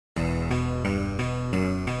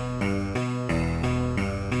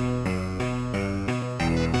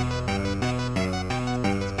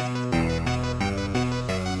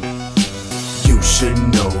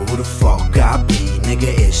nigga,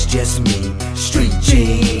 it's just me, street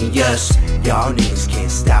genius. Y'all niggas can't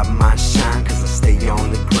stop my shine, cause I stay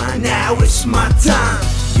on the grind. Now it's my time.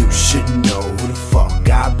 You should know who the fuck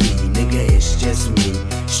I be, nigga, it's just me,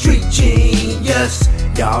 street genius.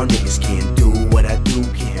 Y'all niggas can't do what I do,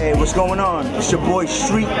 can't. Hey, what's going on? It's your boy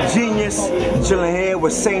Street Genius, chilling here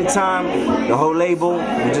with Same Time, the whole label.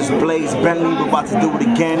 We just blazed Bentley, we're about to do it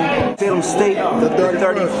again. Salem State, the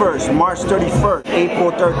 31st, March 31st,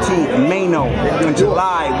 April 13th, Mano. In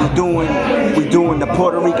July, we doing the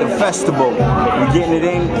Puerto Rican Festival. We're getting it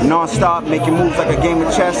in non-stop, making moves like a game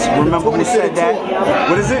of chess. Remember who said that?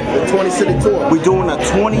 What is it? The 20 city tour. We're doing a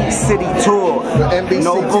 20 city tour.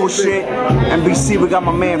 No bullshit. NBC, we got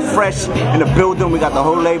my man Fresh in the building. We got the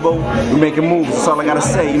whole label. We're making moves. That's all I gotta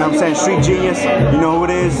say. You know what I'm saying? Street Genius. You know who it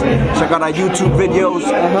is. Check out our YouTube videos. We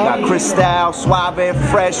got Chris Style, Suave,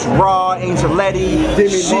 Fresh, Raw, Angeletti,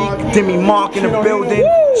 Chic, Demi Mark in the building.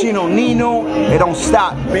 Chino Nino. It don't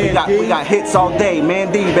stop. We got hits all day.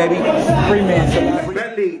 Man D, baby.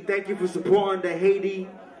 Bentley, thank you for supporting the Hati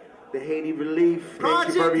relief.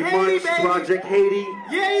 Thank you very much. Project Hati.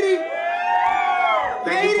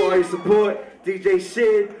 Thank you for all your support. DJ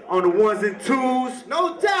Shid on the ones and twos.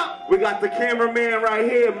 No doubt. We got the cameraman right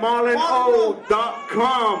here,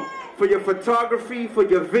 marlino.com. For your photography, for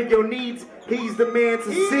your video needs, he's the man to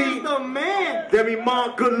see. He's the man. Demi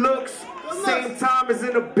Mark, good looks. Same Time is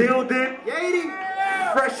in the building.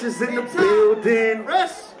 Fresh is in the building.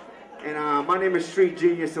 Fresh. And my name is Street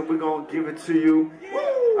Genius, and we're gonna give it to you.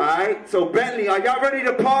 Alright, so Bentley, are y'all ready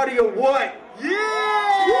to party or what?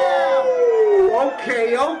 Yeah! Woo!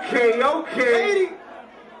 Okay.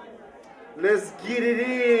 Let's get it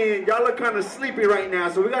in. Y'all look kind of sleepy right now,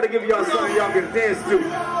 so we gotta give y'all something y'all can dance to.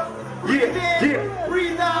 Yeah.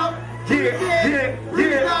 Breathe out.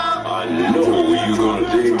 Yeah. I know you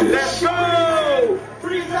gonna dig this. Let's go!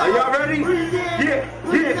 Are y'all ready? Yeah.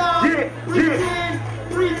 Breathe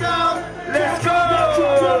out. Let's go!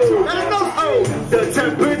 Oh, the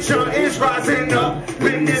temperature is rising up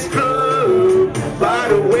in this club. By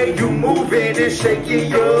the way you moving and shaking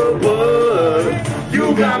your butt,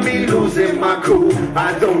 you got me losing my cool.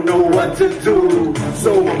 I don't know what to do,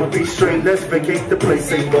 so I'ma be straight. Let's vacate the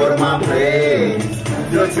place and go to my place.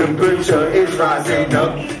 The temperature is rising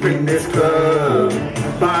up in this club.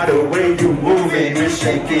 By the way you moving and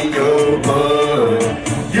shaking your butt,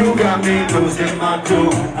 you got me losing my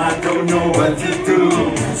cool. I don't know what to do,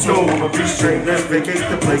 so I'ma be straight. Let's vacate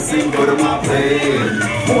the place and go to my place.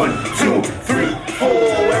 1, 2, 3, 4.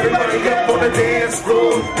 Everybody up on the dance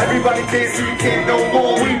floor. Everybody dancing, you can't no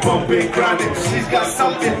more. We bumping, grinding. She's got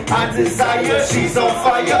something I desire. She's on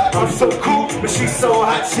fire. I'm so cool, but she's so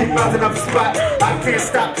hot. She mounting up the spot. I can't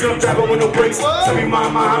stop. I'm driving with no brakes. Tell me,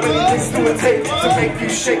 mama, how many things do it take to make you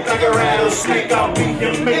shake like a rattlesnake? I'll be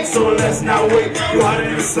your mate, so let's not wait. You hotter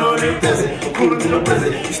than the sun in the desert. I'm cooler than the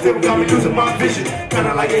blizzard. You still got me losing my vision.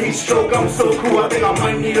 Kinda like a heat stroke. I'm so cool, I think I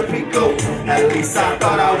might need a pico. At least I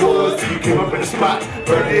thought I was till you came up in the spot.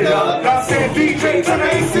 Burn it up. Now say DJ, turn the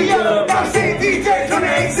AC up. Now say DJ, turn the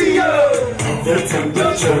AC up. The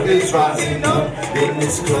temperature is rising up in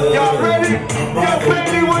this club. Y'all ready? Y'all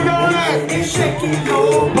ready? Where y'all at? It's shaking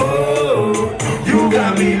your butt. You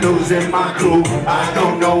got me losing my cool. I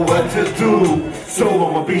don't know what to do, so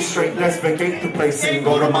I'ma be straight. Let's vacate the place and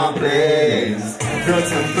go to my place. The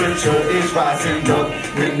temperature is rising up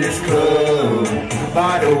in this club.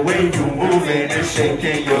 By the way you moving and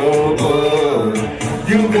shaking your butt,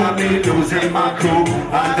 you got me losing my cool.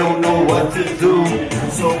 I don't know what to do,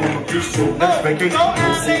 so I'ma be straight. Let's vacate the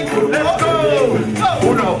place and go to my place.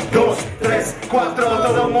 1, 2, 3, 4,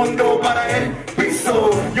 todo mundo para el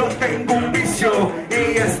piso. Yo tengo un vicio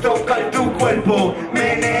y es tocar tu cuerpo.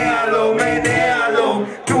 Menéalo,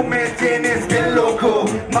 tú me tienes bien loco.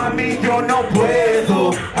 Mami, yo no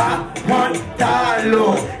puedo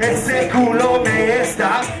aguantarlo. Ese culo me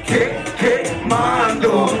está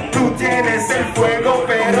quemando. Tú tienes el fuego,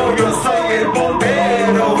 pero yo soy el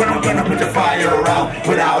bombero. And I'm gonna put the fire out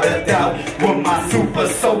without a doubt. With my super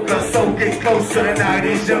soaker, so get closer. The night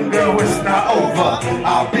is young, girl, it's not over.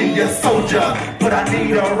 I'll be a soldier, but I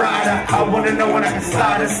need a rider. I wanna know when I can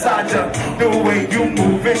slide inside ya. The way you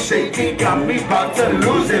move and shake it got me about to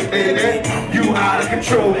lose it, baby. You out of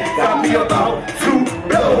control, got me about to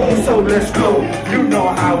blow. So let's go. You know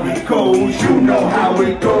how it goes. You know how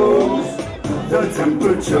it goes. The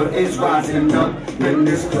temperature is rising up in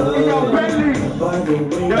this club. By the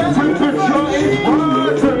way, the temperature is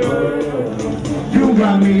rising. You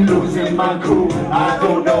got me losing my cool. I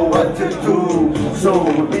don't know what to do, so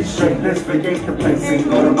I'ma be straight. Let's vacate the place and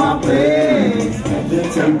go to my place. The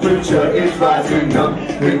temperature is rising up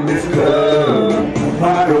in this club.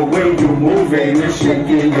 By the way you moving and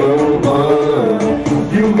shaking your butt,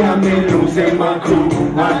 you got me losing my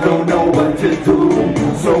cool. I don't know what to do,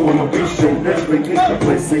 so I'ma be straight. Let's make it a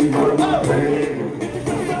blessing on my way.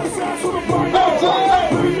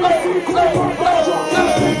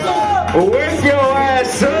 Where's your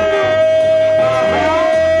ass up?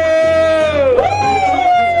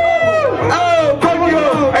 Oh,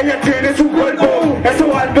 coño, ella tiene su cuerpo, eso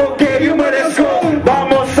algo que yo merezco.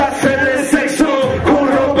 Vamos a hacerle sexo, con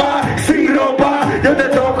ropa, sin ropa. Yo te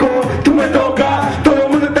toco, tú me tocas. Todo el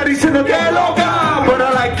mundo está diciendo que es loca, but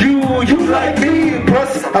I like you, you like me.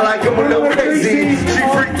 Plus, I like him a little crazy. She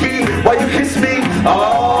freaky, why you kiss me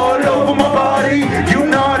all over my body? You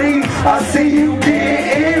naughty, I see you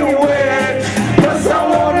getting wet. Plus, I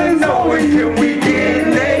wanna know when can we get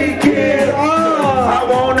naked? I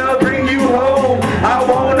wanna bring you home, I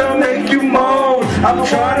wanna make you moan. I'm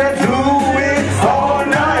trying to do it all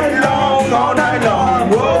night long, all night long.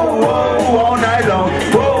 Whoa, whoa, all night long.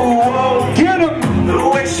 Whoa, whoa, get him. The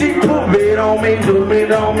way she put it on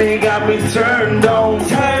me, got me turned on,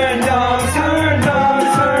 turned on, turned on,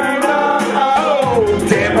 turned on. Oh,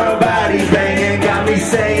 damn, her body banging, got me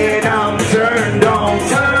saying I'm turned on,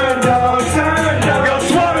 turned on, turned on. Yo,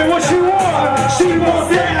 Swami, what she want? She wants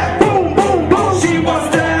that. Boom, boom, boom. She wants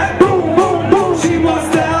that. Boom, boom, boom. She wants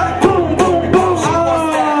that. Boom, boom, boom. She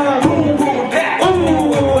wants that. Boom, boom, that.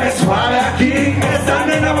 Ooh, es suave aquí. Esa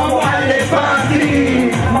nena vamos a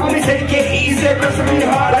elefanti. Mommy, take it easy, press me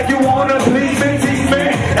hard like you wanna please me, tease me.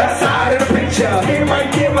 That side of the picture, ain't right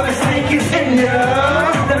there, but the snake is in ya.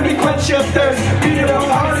 Let me quench your thirst. Beat it up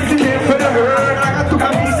hard as you can for the hurt. I got to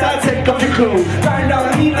come inside, take off your clothes. Find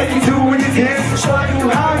out me like you do when you dance. Show you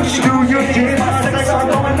how you should do your dance. Sex on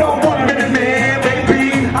going on 1 minute, man,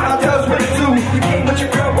 baby. I'll tell us what to do. You came with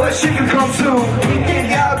your girl, but she can come too. You can't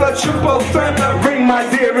have a triple threat. The ring, my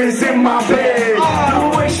dear, is in my bed.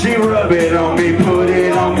 The way she rub it on me, put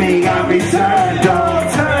it on me, got me turned on,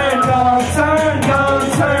 turned on, turned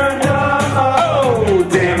on, turned on. Oh,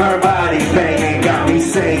 damn, her body banging, got me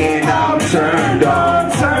saying I'm turned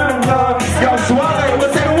on, turned on. Yo, Swallow,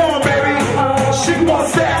 what's that want, baby? She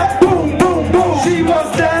wants that. Boom, boom, boom. She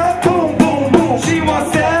wants that. Boom, boom, boom. She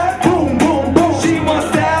wants that. Boom, boom, boom. She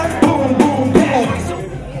wants that. Boom, boom, boom.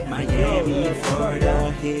 Miami,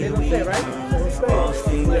 Florida, here we come.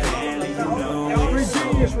 Boston, Cali, you know it's so.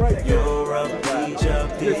 Europe,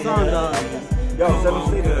 Egypt, Yo, 7th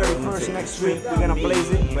to 31st next week. We're gonna blaze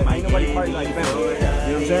it, but ain't nobody party like Bentley. You know what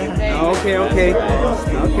I'm saying? Okay, okay.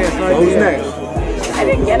 Okay, so Who's next? I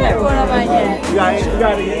didn't get that one of mine yet. You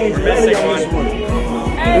got it. Bentley on this one.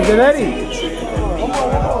 Is it ready?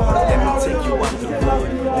 Let me take you out the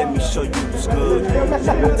hood. Let me show you what's good.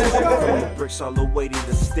 From the bricks all the way to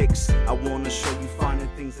the sticks. I wanna show you finer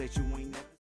things that you ain't never